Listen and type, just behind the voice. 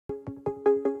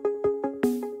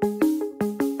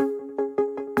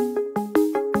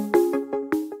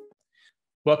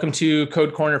Welcome to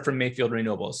Code Corner from Mayfield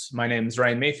Renewables. My name is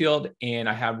Ryan Mayfield, and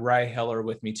I have Rye Heller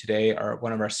with me today,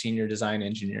 one of our senior design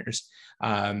engineers,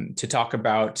 to talk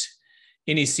about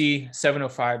NEC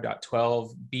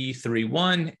 705.12,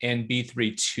 B31, and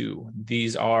B32.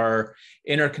 These are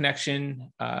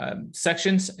interconnection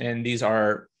sections, and these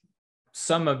are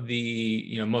some of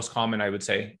the most common, I would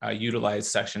say,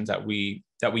 utilized sections that we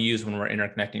use when we're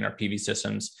interconnecting our PV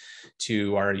systems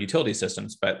to our utility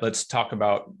systems. But let's talk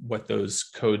about what those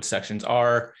code sections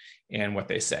are and what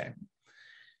they say.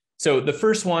 So the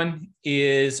first one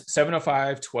is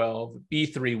 705.12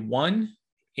 B31.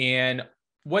 And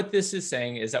what this is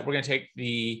saying is that we're going to take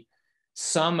the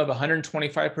sum of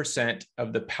 125%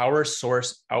 of the power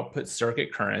source output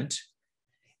circuit current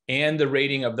and the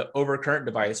rating of the overcurrent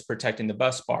device protecting the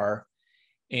bus bar,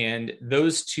 and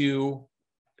those two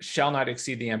shall not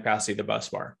exceed the ampacity of the bus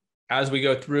bar. As we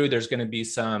go through, there's going to be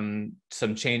some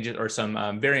changes or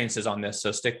some variances on this,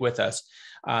 so stick with us.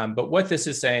 But what this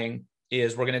is saying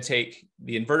is we're going to take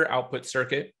the inverter output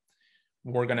circuit,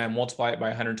 we're going to multiply it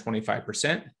by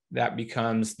 125%. That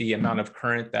becomes the amount of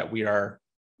current that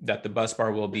the bus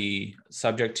bar will be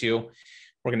subject to.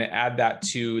 We're going to add that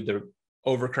to the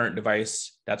overcurrent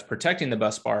device that's protecting the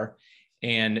bus bar.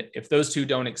 And if those two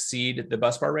don't exceed the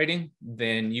bus bar rating,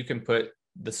 then you can put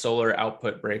the solar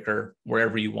output breaker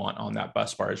wherever you want on that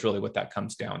bus bar is really what that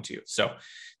comes down to. So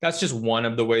that's just one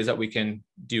of the ways that we can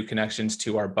do connections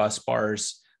to our bus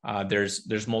bars.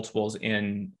 There's multiples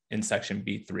in section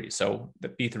B3. So the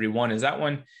B31 is that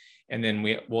one. And then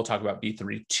we'll talk about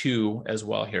B32 as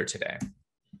well here today.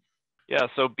 Yeah,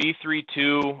 so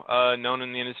B32, known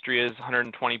in the industry as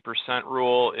 120%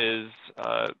 rule, is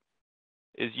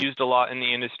used a lot in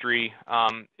the industry.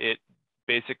 It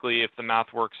basically, if the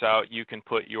math works out, you can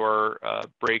put your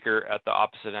breaker at the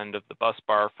opposite end of the bus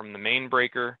bar from the main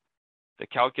breaker. The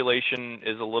calculation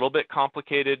is a little bit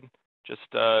complicated, just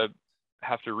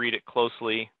have to read it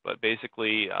closely, but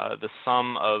basically the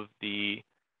sum of the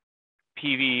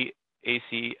PV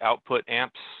AC output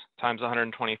amps times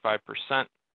 125%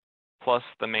 plus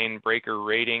the main breaker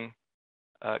rating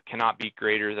cannot be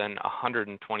greater than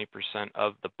 120%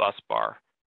 of the bus bar.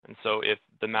 And so if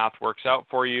the math works out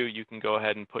for you, you can go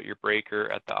ahead and put your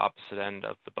breaker at the opposite end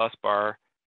of the bus bar.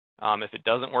 If it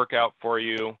doesn't work out for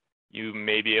you, you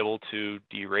may be able to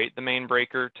derate the main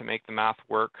breaker to make the math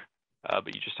work,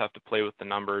 but you just have to play with the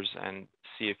numbers and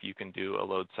see if you can do a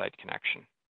load side connection.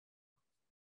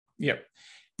 Yep.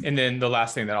 And then the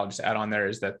last thing that I'll just add on there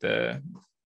is that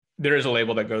there is a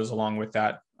label that goes along with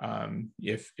that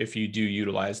if you do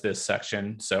utilize this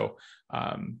section. So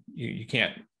you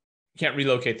can't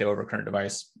relocate the overcurrent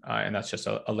device, and that's just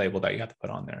a label that you have to put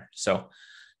on there. So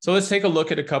let's take a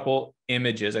look at a couple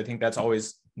images. I think that's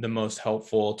always the most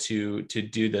helpful to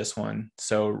do this one.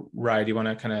 So Rye, do you want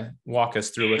to kind of walk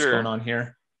us through what's going on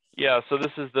here? Yeah, so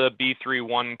this is the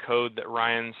B31 code that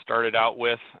Ryan started out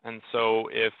with. And so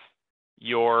if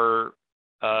your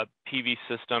PV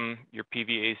system, your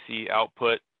PV AC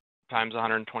output times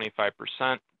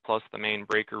 125% plus the main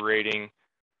breaker rating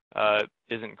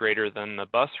isn't greater than the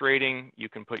bus rating, you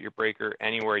can put your breaker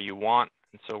anywhere you want.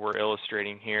 And so we're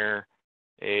illustrating here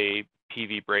a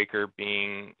PV breaker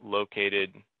being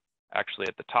located actually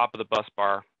at the top of the bus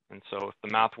bar. And so if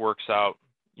the math works out,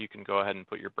 you can go ahead and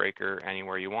put your breaker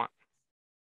anywhere you want.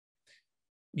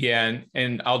 Yeah,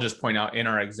 and I'll just point out in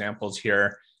our examples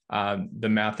here, the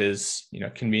math is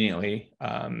conveniently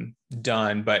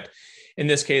done, but in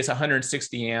this case,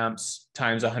 160 amps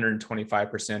times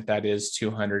 125%, that is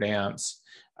 200 amps.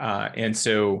 And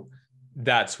so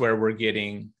that's where we're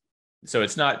getting, so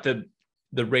it's not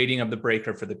the rating of the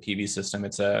breaker for the PV system,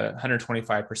 it's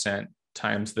 125%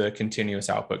 times the continuous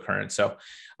output current. So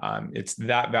it's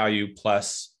that value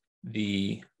plus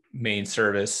the main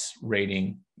service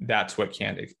rating. That's what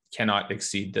cannot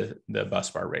exceed the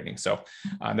bus bar rating. So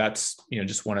that's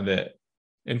just one of the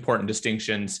important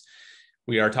distinctions.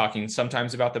 We are talking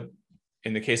sometimes about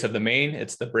in the case of the main,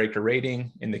 it's the breaker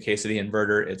rating. In the case of the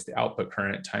inverter, it's the output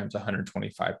current times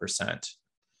 125%.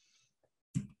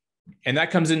 And that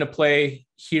comes into play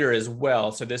here as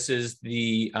well. So this is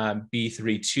the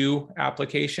B32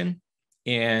 application.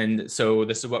 And so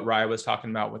this is what Rye was talking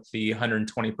about with the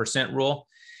 120% rule.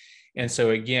 And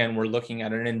so again, we're looking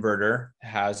at an inverter,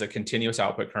 has a continuous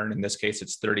output current. In this case,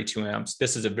 it's 32 amps.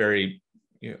 This is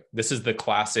this is the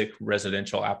classic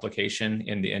residential application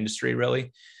in the industry,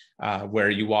 really, where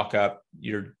you walk up,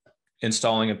 you're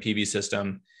installing a PV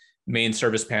system, main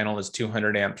service panel is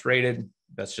 200 amps rated.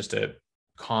 That's just a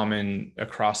common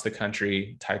across the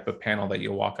country type of panel that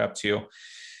you'll walk up to.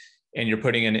 And you're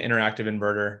putting in an interactive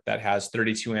inverter that has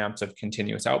 32 amps of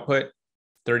continuous output.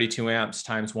 32 amps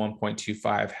times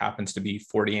 1.25 happens to be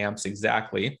 40 amps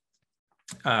exactly.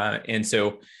 And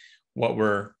so what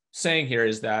we're saying here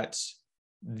is that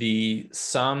the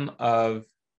sum of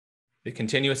the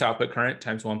continuous output current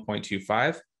times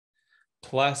 1.25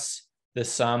 plus the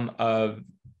sum of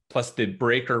plus the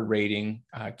breaker rating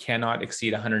cannot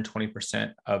exceed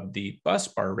 120% of the bus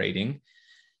bar rating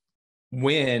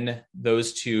when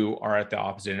those two are at the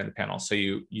opposite end of the panel. So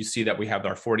you see that we have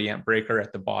our 40 amp breaker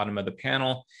at the bottom of the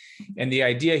panel. And the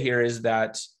idea here is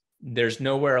that there's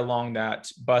nowhere along that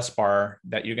bus bar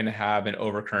that you're going to have an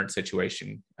overcurrent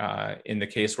situation. In the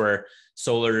case where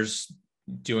solar's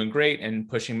doing great and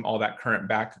pushing all that current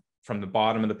back from the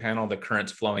bottom of the panel, the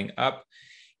current's flowing up.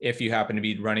 If you happen to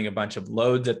be running a bunch of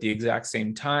loads at the exact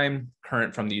same time,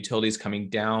 current from the utilities coming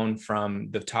down from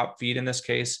the top feed in this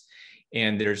case,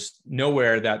 and there's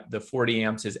nowhere that the 40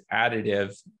 amps is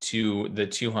additive to the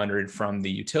 200 from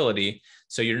the utility.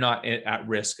 So you're not at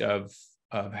risk of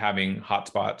having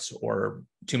hotspots or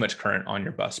too much current on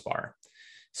your bus bar.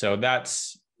 So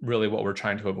that's really what we're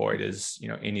trying to avoid is,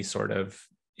 any sort of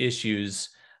issues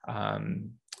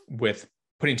with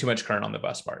putting too much current on the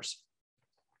bus bars.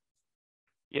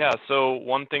 Yeah, so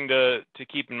one thing to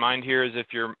keep in mind here is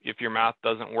if your math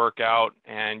doesn't work out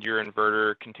and your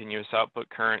inverter continuous output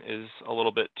current is a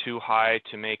little bit too high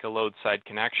to make a load side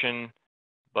connection,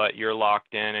 but you're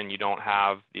locked in and you don't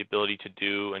have the ability to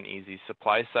do an easy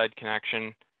supply side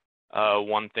connection,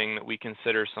 one thing that we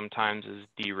consider sometimes is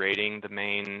derating the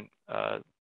main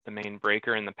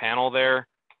breaker in the panel there.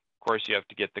 Of course, you have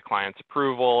to get the client's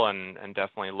approval and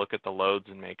definitely look at the loads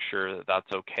and make sure that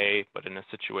that's okay. But in a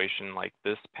situation like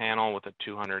this panel with a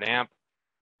 200 amp,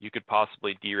 you could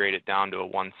possibly derate it down to a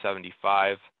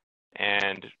 175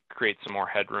 and create some more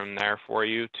headroom there for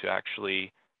you to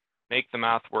actually make the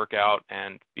math work out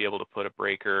and be able to put a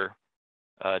breaker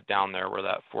down there where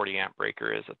that 40 amp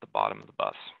breaker is at the bottom of the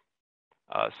bus.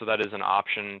 So that is an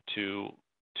option to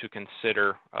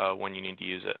consider when you need to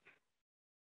use it.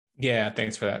 Yeah,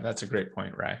 thanks for that. That's a great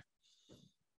point, Rye.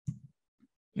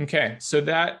 Okay, so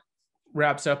that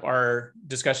wraps up our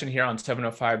discussion here on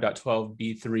 705.12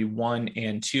 B3 1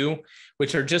 and 2,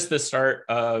 which are just the start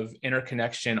of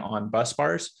interconnection on bus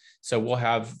bars. So we'll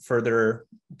have further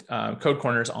code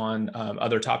corners on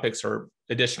other topics or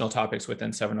additional topics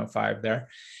within 705 there.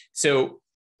 So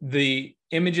the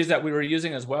images that we were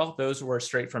using as well, those were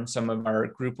straight from some of our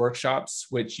group workshops,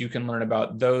 which you can learn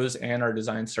about those and our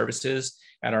design services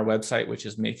at our website, which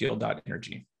is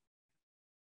mayfield.energy.